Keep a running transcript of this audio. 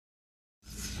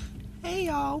Hey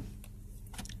y'all.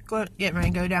 Getting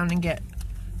ready to go down and get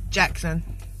Jackson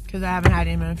because I haven't had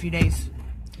him in a few days.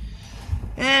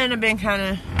 And I've been kind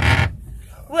of,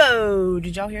 whoa,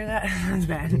 did y'all hear that? That's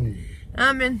bad.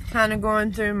 I've been kind of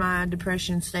going through my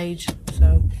depression stage,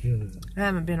 so I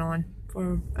haven't been on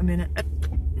for a minute.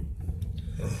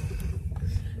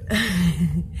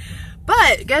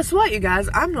 But guess what, you guys?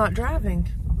 I'm not driving.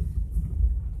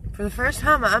 For the first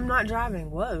time, I'm not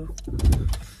driving. Whoa.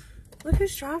 Look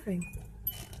who's driving.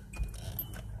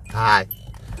 Hi.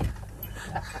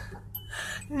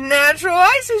 Natural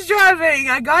Ice is driving.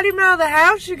 I got him out of the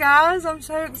house, you guys. I'm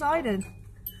so excited.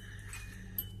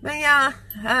 But yeah,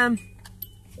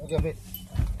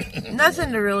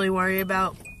 nothing to really worry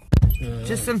about.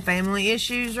 Just some family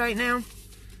issues right now.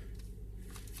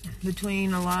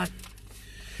 Between a lot.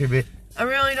 I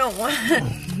really don't want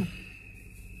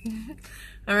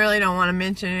I really don't want to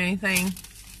mention anything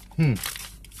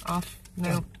off.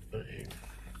 No.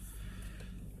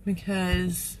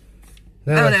 Because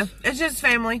I don't know. It's just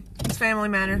family. It's family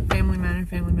matter. Family matter.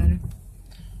 Family matter.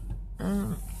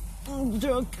 I'm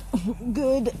drunk.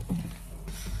 Good.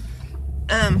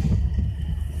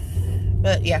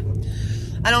 But yeah.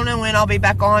 I don't know when I'll be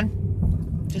back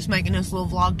on. Just making this little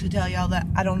vlog to tell y'all that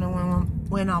I don't know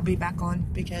when I'll be back on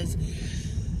because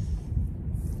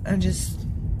I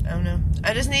don't know.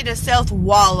 I just need to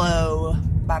self-wallow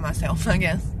by myself, I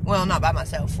guess. Well, not by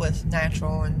myself, with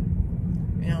Natural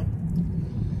and, you know.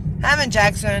 Having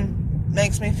Jackson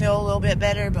makes me feel a little bit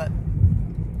better, but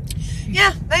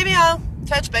yeah, maybe I'll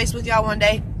touch base with y'all one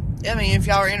day. I mean, if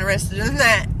y'all are interested in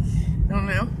that. I don't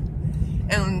know.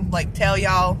 And, like, tell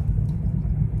y'all.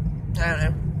 I don't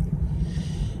know.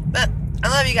 But I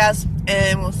love you guys,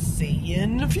 and we'll see you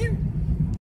in a few.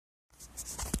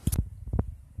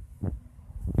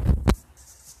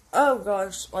 Oh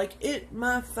gosh, like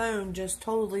my phone just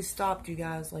totally stopped, you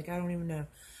guys. Like, I don't even know.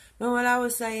 But what I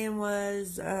was saying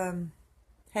was,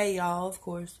 hey y'all, of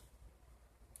course.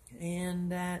 And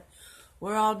that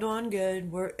we're all doing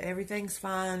good. Everything's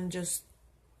fine. Just,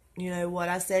 you know, what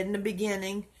I said in the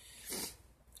beginning.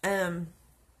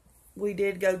 We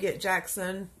did go get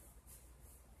Jackson,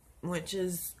 which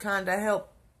is kind of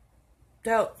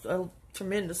helped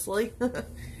tremendously.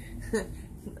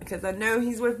 Because I know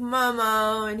he's with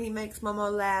Mama, and he makes Mama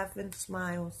laugh and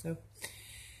smile. So,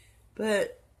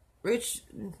 but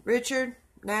Richard,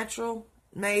 Natural,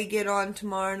 may get on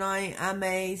tomorrow night. I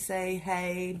may say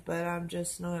hey, but I'm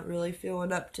just not really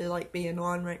feeling up to like being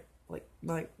on right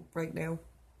now.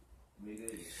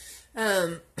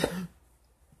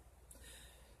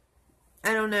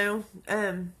 I don't know.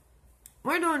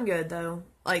 We're doing good though.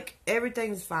 Like,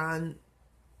 everything's fine.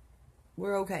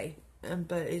 We're okay.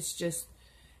 But it's just,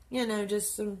 you know,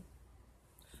 just some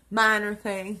minor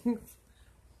things.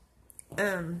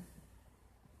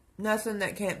 Nothing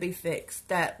that can't be fixed.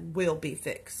 That will be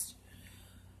fixed.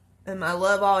 I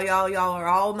love all y'all. Y'all are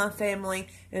all my family.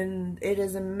 And it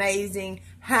is amazing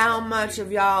how much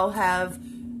of y'all have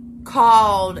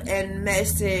called and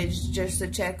messaged just to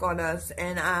check on us.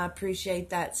 And I appreciate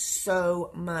that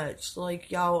so much.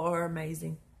 Like, y'all are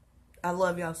amazing. I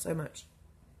love y'all so much.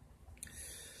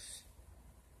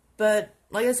 But,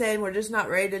 like I said, we're just not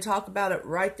ready to talk about it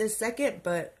right this second,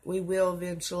 but we will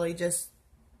eventually, just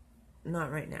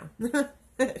not right now.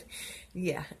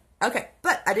 Yeah. Okay,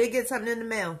 but I did get something in the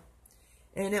mail,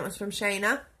 and it was from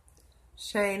Shayna.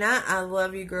 Shayna, I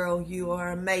love you, girl. You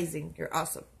are amazing. You're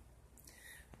awesome.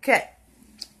 Okay.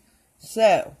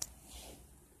 So,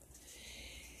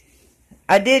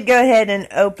 I did go ahead and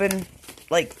open,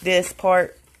 like, this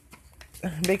part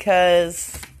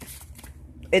because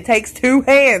it takes 2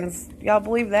 hands. Y'all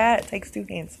believe that? It takes 2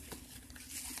 hands.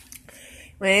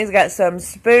 And he's got some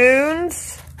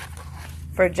spoons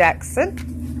for Jackson.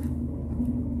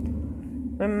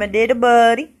 And my little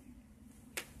buddy.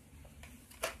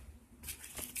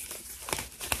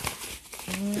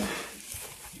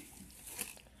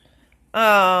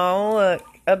 Oh, look.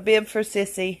 A bib for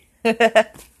Sissy.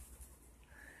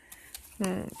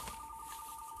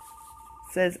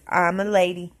 Says, I'm a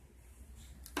lady.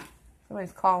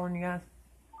 Somebody's calling, you guys.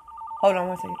 Hold on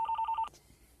one second.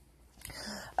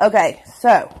 Okay,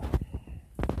 so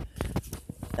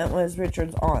that was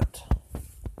Richard's aunt.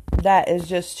 That is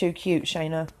just too cute,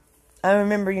 Shayna. I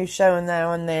remember you showing that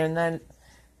on there, and that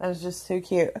was just too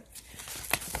cute.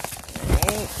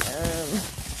 Okay,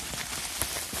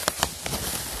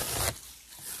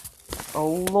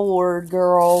 oh Lord,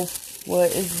 girl,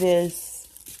 what is this?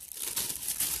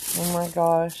 Oh my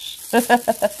gosh.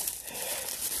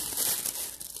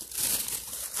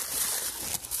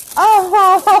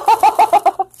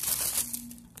 Oh,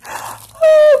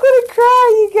 I'm gonna cry,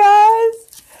 you guys.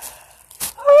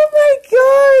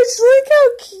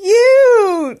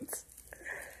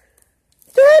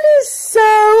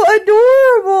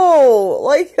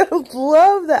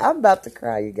 love that. I'm about to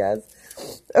cry, you guys.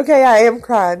 Okay, I am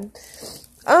crying.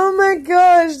 Oh my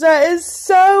gosh, that is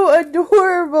so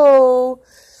adorable.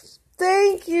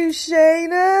 Thank you,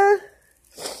 Shayna.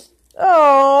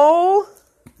 Oh.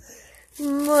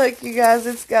 Look, you guys,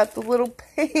 it's got the little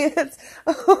pants.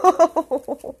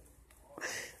 Oh.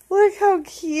 Look how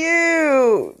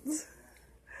cute.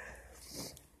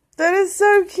 That is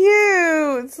so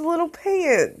cute. It's little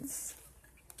pants.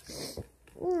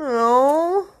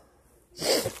 Oh.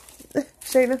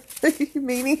 Shayna, you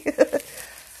meanie.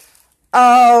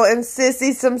 Oh, and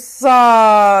Sissy some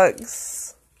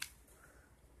socks.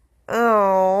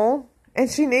 Oh. And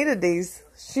she needed these.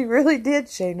 She really did,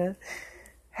 Shayna.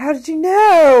 How did you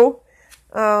know?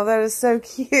 Oh, that is so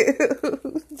cute.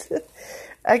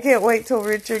 I can't wait till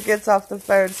Richard gets off the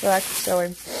phone so I can show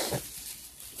him.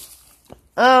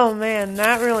 Oh, man,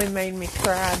 that really made me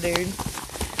cry, dude.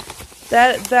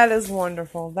 That is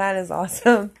wonderful. That is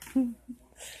awesome.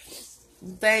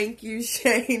 Thank you,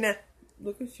 Shayna.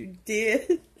 Look what you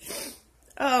did.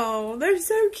 Oh, they're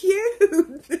so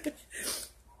cute.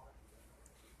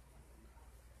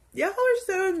 Y'all are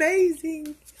so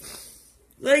amazing.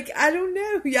 Like, I don't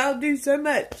know. Y'all do so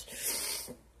much.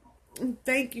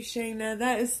 Thank you, Shayna.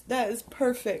 That is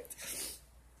perfect.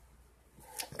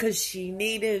 Because she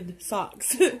needed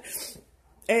socks.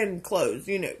 And clothes.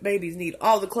 You know, babies need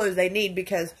all the clothes they need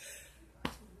because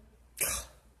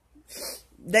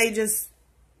they just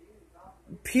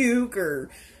puke or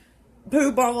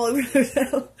poop all over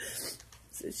themselves.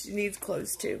 So she needs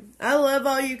clothes too. I love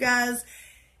all you guys.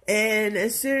 And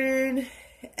as soon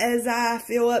as I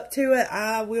feel up to it,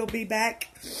 I will be back.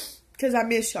 Because I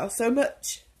miss y'all so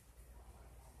much.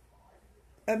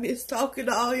 I miss talking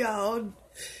to all y'all.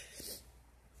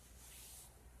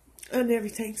 And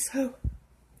everything. So.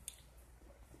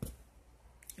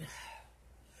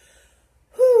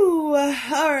 Whew.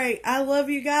 Alright. I love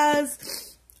you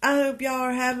guys. I hope y'all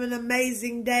are having an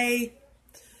amazing day.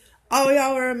 All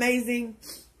y'all are amazing.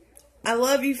 I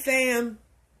love you, fam.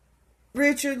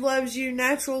 Richard loves you.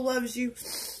 Natural loves you.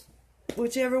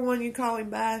 Whichever one you call him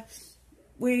by.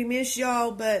 We miss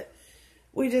y'all, but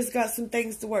we just got some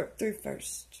things to work through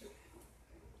first.